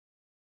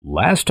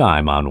Last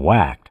time on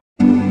Wacked.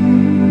 You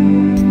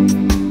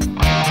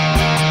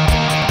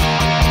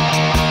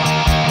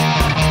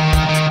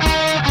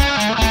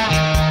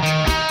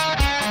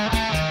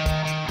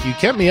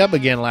kept me up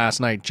again last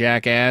night,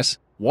 jackass.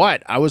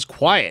 What? I was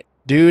quiet.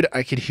 Dude,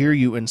 I could hear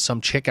you and some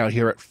chick out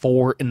here at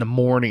 4 in the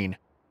morning.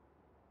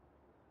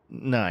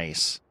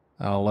 Nice.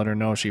 I'll let her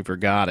know she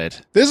forgot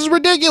it. This is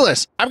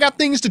ridiculous! I've got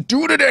things to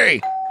do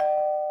today!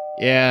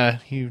 Yeah,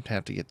 you'd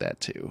have to get that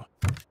too.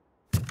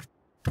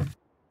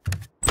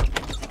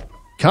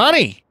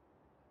 Connie!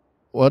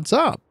 What's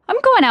up?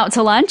 I'm going out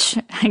to lunch.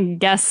 I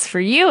guess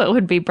for you it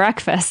would be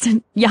breakfast.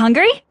 You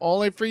hungry?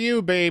 Only for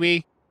you,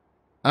 baby.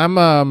 I'm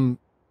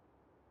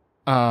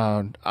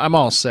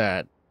all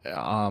set.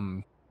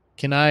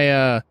 Can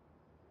I,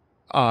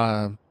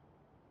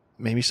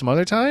 maybe some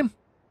other time?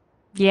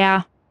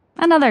 Yeah,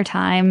 another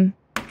time.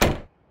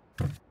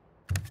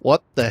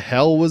 What the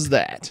hell was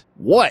that?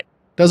 What?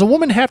 Does a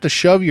woman have to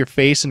shove your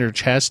face in her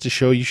chest to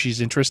show you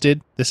she's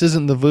interested? This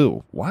isn't the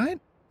VU. What?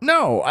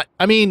 No,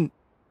 I mean,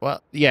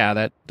 well, yeah,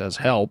 that does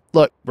help.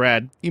 Look,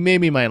 Brad, you may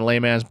be my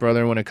lame-ass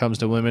brother when it comes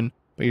to women,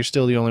 but you're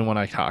still the only one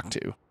I talk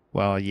to.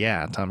 Well,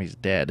 yeah, Tommy's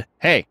dead.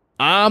 Hey,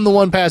 I'm the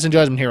one passing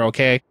judgment here,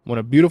 okay? When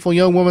a beautiful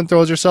young woman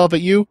throws herself at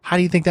you, how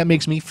do you think that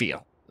makes me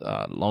feel?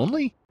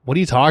 Lonely? What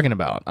are you talking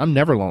about? I'm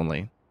never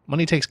lonely.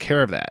 Money takes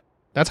care of that.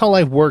 That's how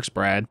life works,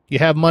 Brad. You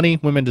have money,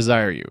 women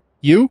desire you.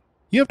 You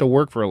have to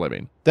work for a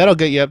living. That'll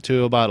get you up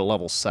to about a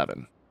level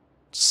 7.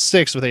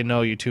 6 if they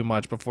know you too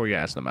much before you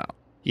ask them out.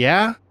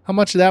 Yeah? How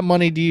much of that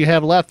money do you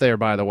have left there,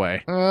 by the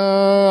way?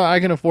 I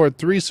can afford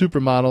 3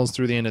 supermodels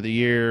through the end of the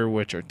year,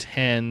 which are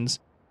 10s,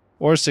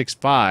 or 6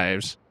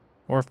 5s,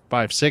 or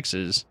 5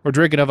 6s, or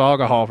drink enough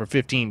alcohol for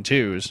 15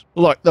 2s.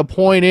 Look, the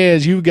point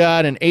is, you've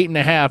got an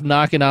 8.5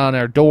 knocking on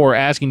our door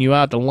asking you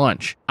out to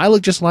lunch. I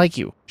look just like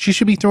you. She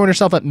should be throwing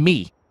herself at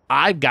me.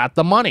 I've got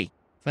the money.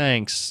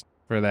 Thanks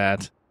for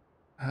that.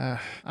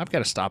 I've got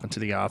to stop into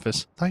the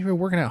office. Thought you were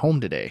working at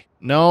home today.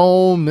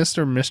 No,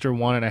 Mr.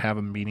 wanted to have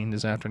a meeting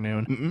this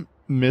afternoon.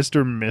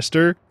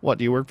 Mr.? What,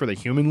 do you work for the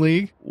Human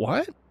League?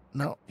 What?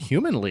 No,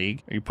 Human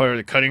League? Are you part of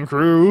the cutting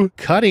crew?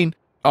 Cutting?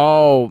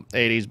 Oh,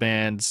 80s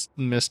bands.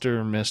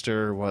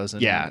 Mr. was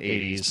an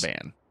 80s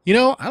band. You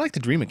know, I like the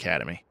Dream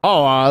Academy.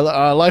 Oh,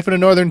 Life in a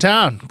Northern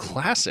Town.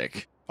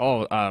 Classic.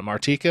 Oh,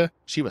 Martika.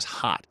 She was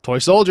hot. Toy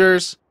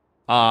Soldiers.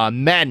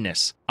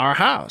 Madness. Our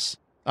House.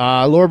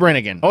 Laura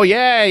Branigan. Oh,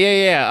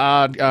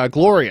 yeah.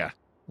 Gloria.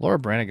 Laura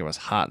Branigan was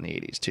hot in the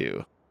 80s,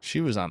 too. She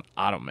was on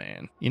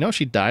Ottoman. You know,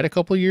 she died a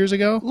couple years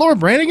ago. Laura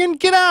Branigan?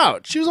 Get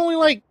out! She was only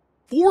like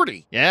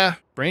 40. Yeah,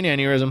 brain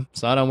aneurysm.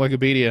 Saw it on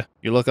Wikipedia.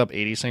 You look up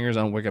 80 singers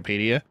on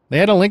Wikipedia. They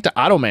had a link to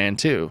Ottoman,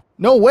 too.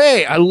 No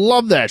way! I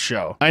love that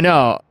show. I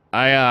know.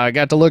 I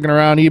got to looking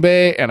around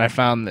eBay, and I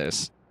found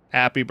this.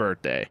 Happy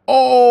birthday.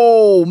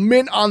 Oh,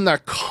 mint on the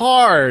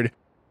card.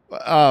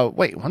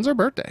 Wait, when's her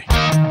birthday?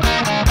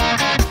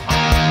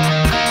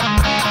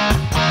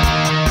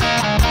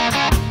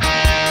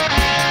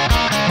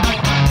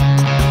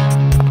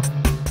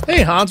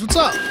 Hey, Hans, what's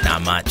up?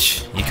 Not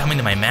much. You coming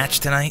to my match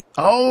tonight?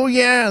 Oh,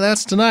 yeah,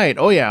 that's tonight.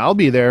 Oh, yeah, I'll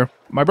be there.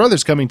 My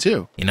brother's coming,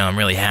 too. You know, I'm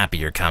really happy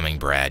you're coming,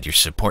 Brad. Your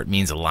support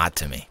means a lot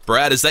to me.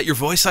 Brad, is that your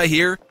voice I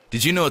hear?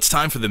 Did you know it's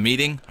time for the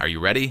meeting? Are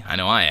you ready? I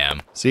know I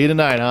am. See you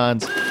tonight,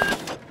 Hans.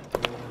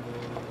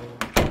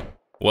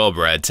 Well,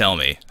 Brad, tell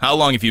me, how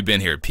long have you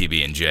been here at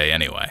PB&J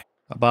anyway?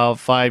 About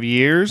 5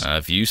 years.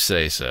 If you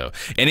say so.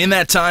 And in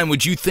that time,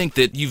 would you think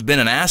that you've been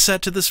an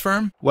asset to this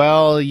firm?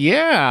 Well,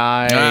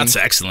 yeah, That's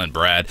excellent,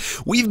 Brad.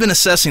 We've been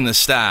assessing the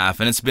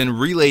staff, and it's been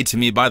relayed to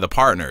me by the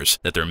partners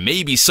that there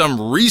may be some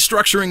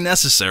restructuring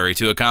necessary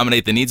to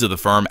accommodate the needs of the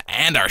firm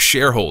and our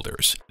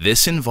shareholders.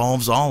 This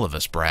involves all of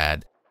us,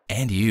 Brad.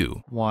 And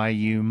you. Why,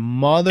 you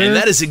mother... And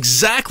that is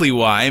exactly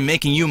why I'm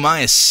making you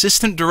my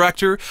assistant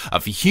director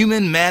of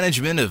human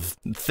management of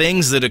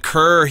things that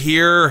occur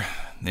here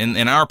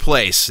in our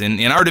place, in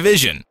our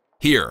division.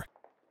 Here.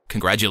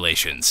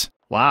 Congratulations.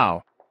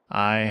 Wow.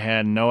 I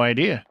had no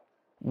idea.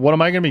 What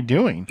am I going to be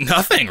doing?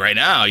 Nothing right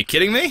now. Are you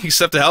kidding me?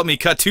 Except to help me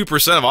cut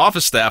 2% of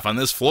office staff on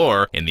this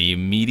floor in the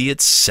immediate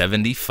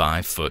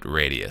 75-foot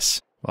radius.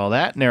 Well,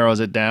 that narrows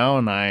it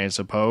down, I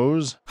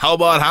suppose. How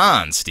about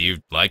Hans? Do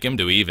you like him?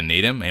 Do we even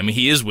need him? I mean,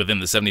 he is within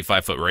the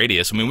 75-foot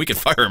radius. I mean, we could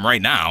fire him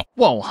right now.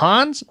 Whoa,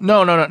 Hans?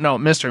 No,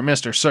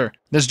 Mr. Sir.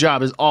 This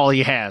job is all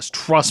he has.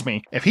 Trust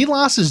me. If he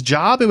lost his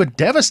job, it would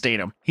devastate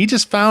him. He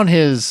just found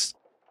his...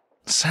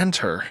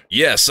 center.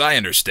 Yes, I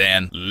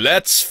understand.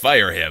 Let's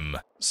fire him.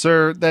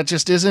 Sir, that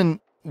just isn't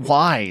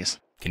wise.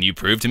 Can you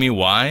prove to me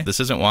why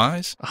this isn't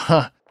wise?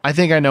 I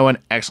think I know an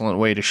excellent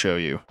way to show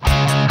you.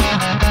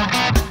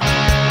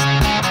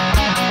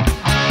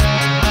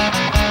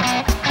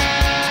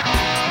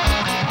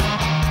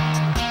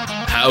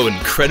 How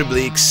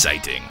incredibly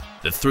exciting.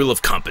 The thrill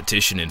of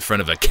competition in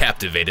front of a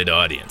captivated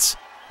audience.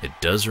 It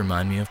does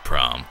remind me of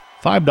prom.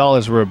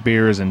 $5 for a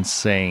beer is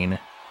insane.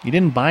 You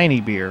didn't buy any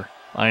beer.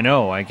 I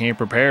know, I came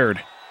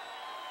prepared.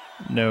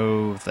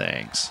 No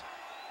thanks.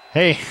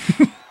 Hey,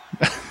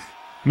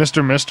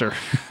 Mr.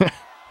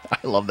 I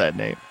love that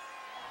name.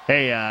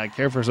 Hey,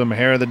 care for some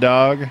hair of the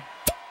dog?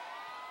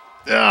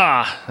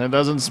 That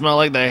doesn't smell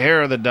like the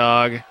hair of the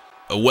dog.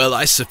 Well,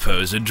 I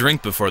suppose a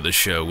drink before the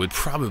show would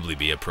probably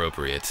be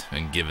appropriate,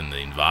 and given the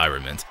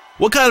environment.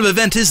 What kind of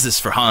event is this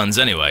for Hans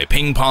anyway?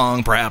 Ping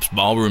pong, perhaps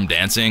ballroom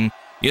dancing?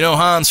 You know,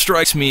 Hans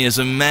strikes me as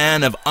a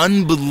man of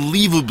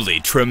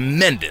unbelievably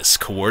tremendous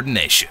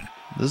coordination.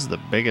 This is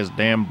the biggest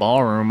damn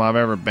ballroom I've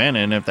ever been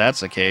in, if that's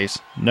the case.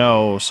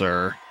 No,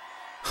 sir.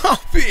 Oh,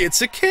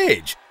 it's a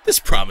cage. This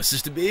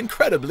promises to be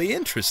incredibly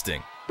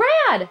interesting.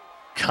 Brad!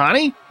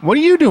 Connie, what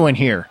are you doing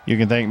here? You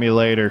can thank me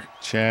later.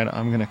 Chad,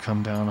 I'm gonna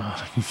come down on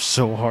you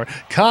so hard.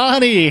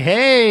 Connie,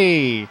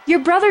 hey! Your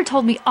brother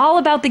told me all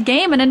about the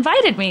game and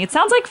invited me. It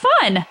sounds like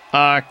fun.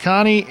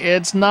 Connie,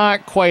 it's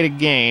not quite a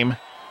game.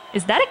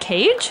 Is that a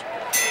cage?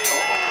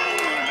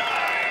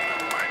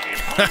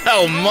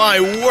 Oh, my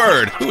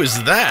word! Who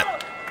is that?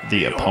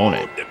 The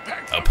opponent.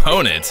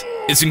 Opponent?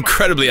 It's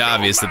incredibly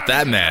obvious that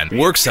that man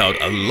works out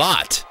a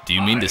lot. Do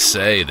you mean to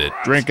say that...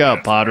 Drink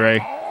up, Padre.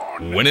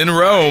 When in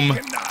Rome...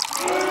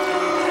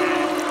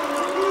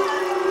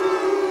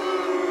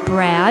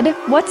 Brad,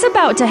 what's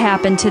about to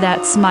happen to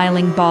that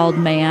smiling bald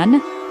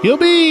man? You'll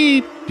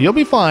be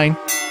fine.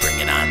 Bring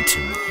it on to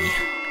me.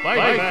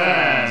 Fight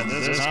fans,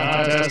 this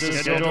contest is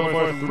scheduled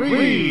for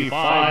 3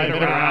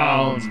 5-minute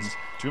rounds.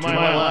 To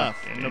my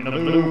left, in the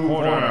blue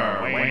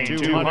corner, weighing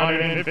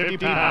 250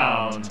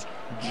 pounds,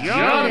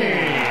 Johnny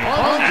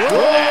Punch.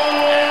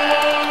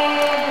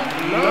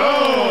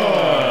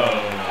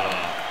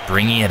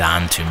 Bring it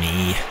on to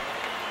me.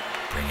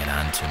 Bring it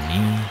on to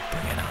me.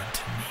 Bring it on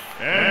to me.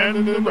 And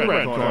in the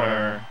red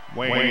corner,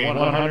 weighing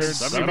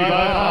 175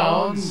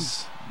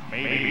 pounds,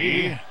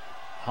 maybe,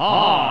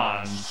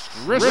 Hans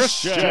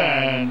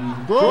Christian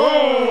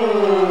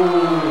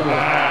Brown.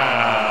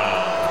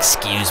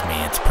 Excuse me,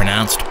 it's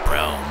pronounced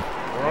Brome.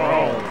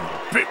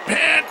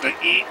 Prepare to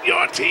eat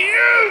your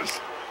tears.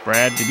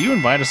 Brad, did you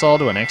invite us all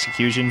to an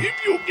execution?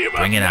 If you give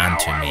Bring up it on now,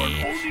 to I will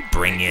me. only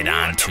Bring it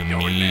on to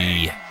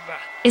me.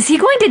 Is he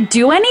going to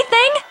do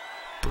anything?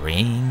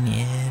 Bring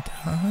it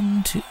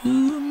on to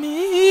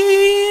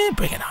me.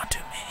 Bring it on to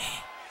me.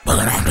 Bring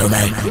it on to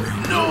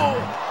me.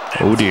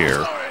 Oh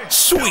dear.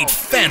 Sweet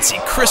fancy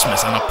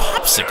Christmas on a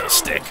popsicle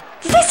stick.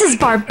 This is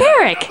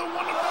barbaric!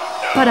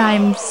 But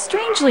I'm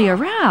strangely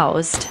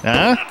aroused.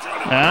 Huh?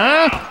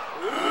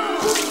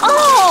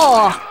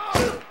 Oh!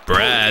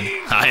 Brad,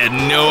 I had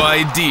no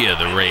idea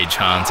the rage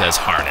Hans has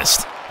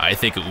harnessed. I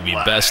think it would be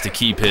best to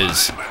keep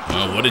his,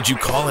 well, what did you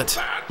call it?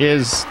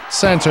 His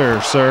center,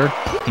 sir.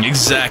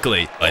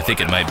 Exactly. I think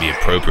it might be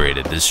appropriate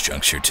at this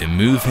juncture to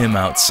move him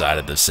outside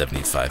of the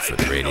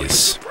 75-foot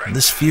radius.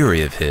 This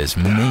fury of his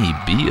may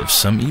be of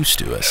some use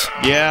to us.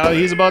 Yeah,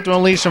 he's about to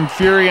unleash some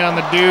fury on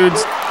the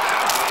dudes.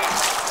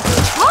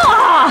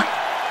 Ah!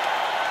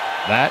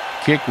 That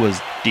kick was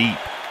deep.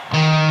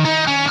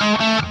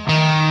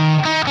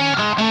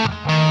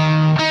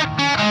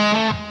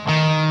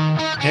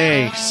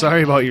 Hey,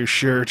 sorry about your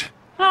shirt.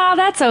 Ah,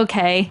 that's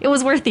okay. It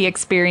was worth the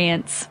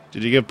experience.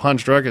 Did you give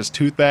Punch Drunk his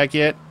tooth back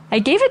yet? I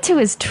gave it to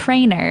his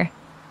trainer.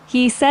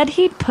 He said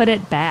he'd put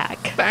it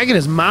back. Back in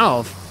his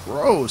mouth.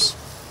 Gross.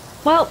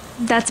 Well,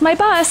 that's my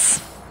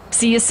bus.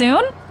 See you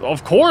soon?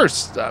 Of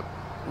course.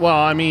 Well,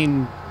 I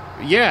mean,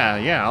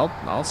 yeah,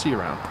 I'll see you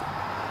around.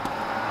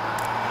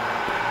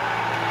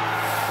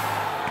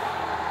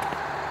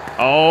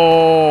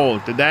 Oh,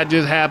 did that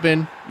just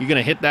happen? You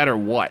gonna hit that or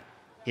what?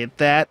 Hit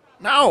that?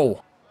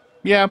 No.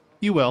 Yeah,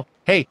 you will.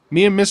 Hey,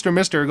 me and Mr.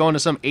 Mister are going to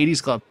some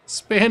 80s club.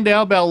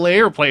 Spandau Ballet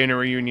are playing a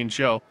reunion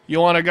show.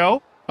 You want to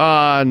go?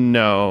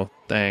 No,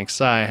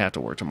 thanks. I have to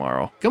work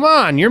tomorrow. Come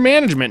on, you're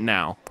management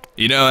now.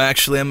 You know,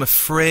 actually, I'm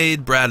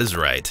afraid Brad is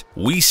right.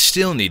 We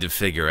still need to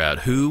figure out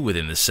who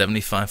within the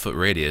 75-foot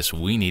radius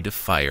we need to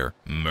fire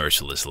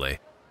mercilessly.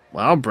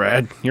 Wow,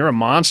 Brad, you're a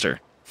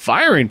monster.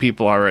 Firing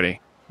people already.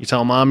 You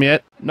tell Mom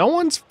yet? No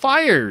one's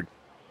fired.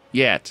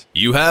 Yet.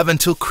 You have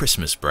until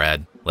Christmas,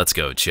 Brad. Let's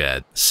go,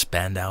 Chad.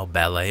 Spandau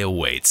Ballet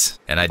awaits,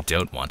 and I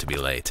don't want to be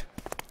late.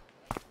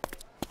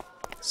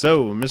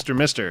 So, Mr.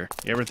 Mister,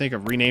 you ever think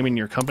of renaming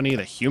your company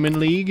the Human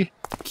League?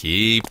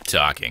 Keep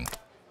talking.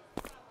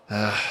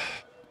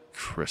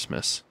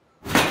 Christmas.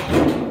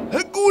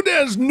 Good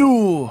as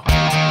new.